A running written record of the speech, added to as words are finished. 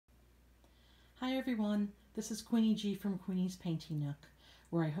Hi everyone, this is Queenie G from Queenie's Painting Nook,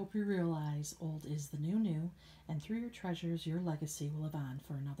 where I hope you realize old is the new, and through your treasures, your legacy will live on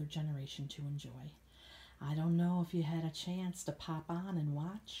for another generation to enjoy. I don't know if you had a chance to pop on and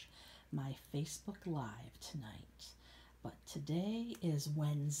watch my Facebook Live tonight, but today is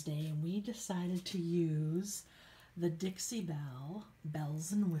Wednesday and we decided to use the Dixie Belle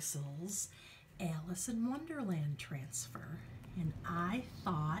Bells and Whistles Alice in Wonderland transfer, and I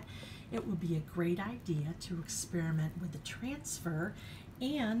thought it would be a great idea to experiment with the transfer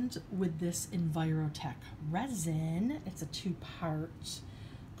and with this Envirotech resin. It's a two-part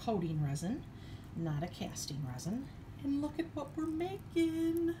coating resin, not a casting resin. And look at what we're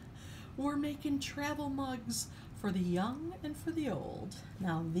making. We're making travel mugs for the young and for the old.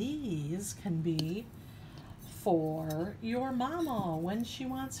 Now these can be for your mama when she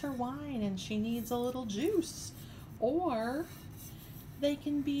wants her wine and she needs a little juice, or they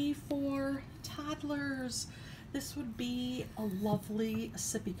can be for toddlers. This would be a lovely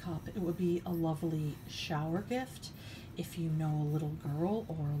sippy cup. It would be a lovely shower gift if you know a little girl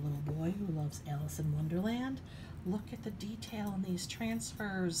or a little boy who loves Alice in Wonderland. Look at the detail in these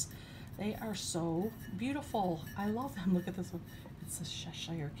transfers. They are so beautiful. I love them. Look at this one. It's a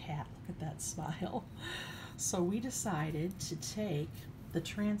Cheshire cat. Look at that smile. So we decided to take the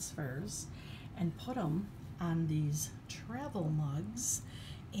transfers and put them on these travel mugs,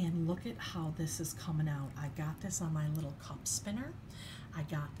 and look at how this is coming out. I got this on my little cup spinner. I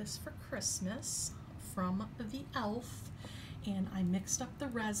got this for Christmas from the elf, and I mixed up the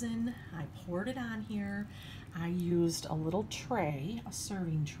resin. I poured it on here. I used a little tray, a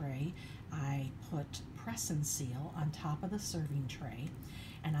serving tray. I put press and seal on top of the serving tray,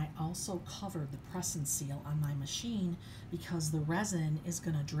 and I also covered the press and seal on my machine because the resin is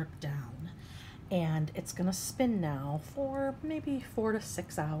going to drip down. And it's going to spin now for maybe 4 to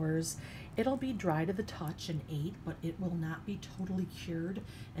 6 hours. It'll be dry to the touch in 8, but it will not be totally cured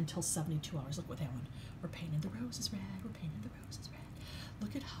until 72 hours. Look what that one. We're painting the roses red. We're painting the roses red.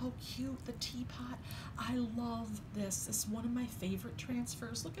 Look at how cute the teapot. I love this. It's one of my favorite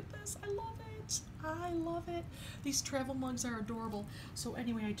transfers. Look at this. I love it. I love it. These travel mugs are adorable. So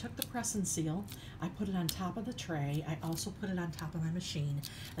anyway, I took the press and seal. I put it on top of the tray. I also put it on top of my machine.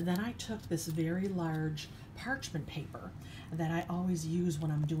 And then I took this very large parchment paper that I always use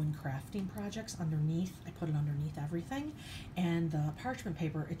when I'm doing crafting projects underneath. I put it underneath everything. And the parchment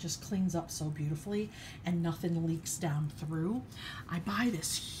paper, it just cleans up so beautifully and nothing leaks down through. I buy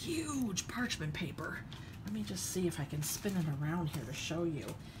this huge parchment paper. Let me just see if I can spin it around here to show you.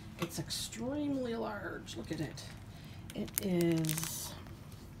 It's extremely large. Look at it.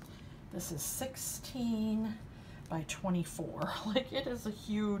 This is 16 by 24. Like, it is a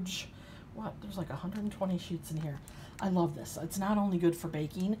huge, there's like 120 sheets in here. I love this. It's not only good for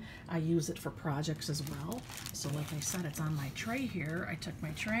baking, I use it for projects as well. So like I said, it's on my tray here. I took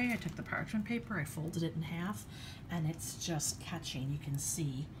my tray, I took the parchment paper, I folded it in half, and it's just catching. You can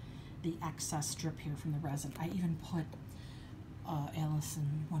see the excess drip here from the resin. I even put Alice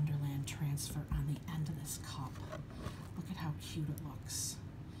in Wonderland transfer on the end of this cup. Look at how cute it looks.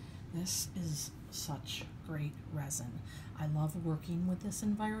 This is such great resin. I love working with this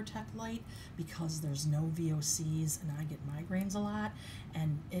Envirotech light because there's no VOCs and I get migraines a lot,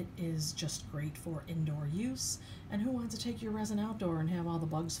 and it is just great for indoor use. And who wants to take your resin outdoor and have all the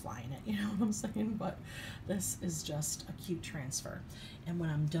bugs flying it, you know what I'm saying? But this is just a cute transfer. And when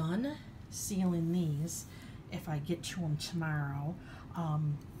I'm done sealing these, if I get to them tomorrow,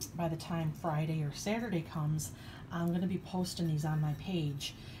 by the time Friday or Saturday comes, I'm going to be posting these on my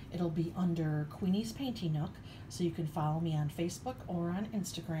page. It'll be under Queenie's Painting Nook, so you can follow me on Facebook or on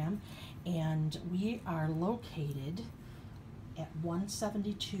Instagram. And we are located at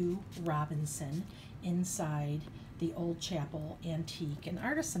 172 Robinson inside the Old Chapel Antique and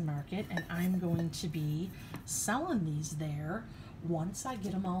Artisan Market, and I'm going to be selling these there once I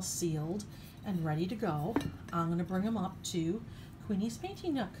get them all sealed and ready to go. I'm going to bring them up to Queenie's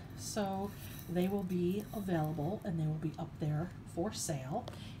Painting Nook, so they will be available and they will be up there for sale.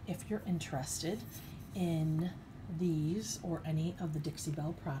 If you're interested in these or any of the Dixie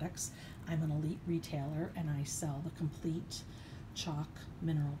Belle products, I'm an elite retailer and I sell the complete chalk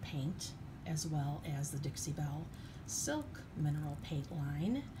mineral paint as well as the Dixie Belle silk mineral paint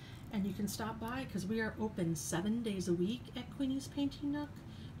line. And you can stop by because we are open 7 days a week at Queenie's Painting Nook,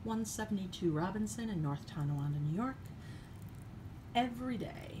 172 Robinson in North Tonawanda, New York. Every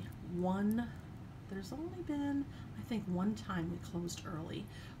day. There's only been, I think, one time we closed early.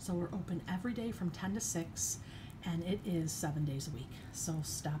 So we're open every day from 10 to 6. and it is 7 days a week. So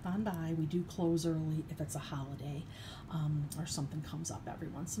stop on by. We do close early if it's a holiday or something comes up every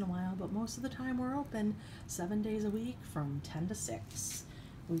once in a while, but most of the time we're open 7 days a week from 10 to 6.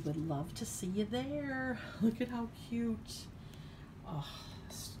 We would love to see you there. Look at how cute. Oh,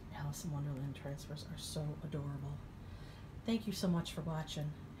 Alice in Wonderland transfers are so adorable. Thank you so much for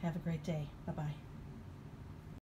watching. Have a great day. Bye-bye.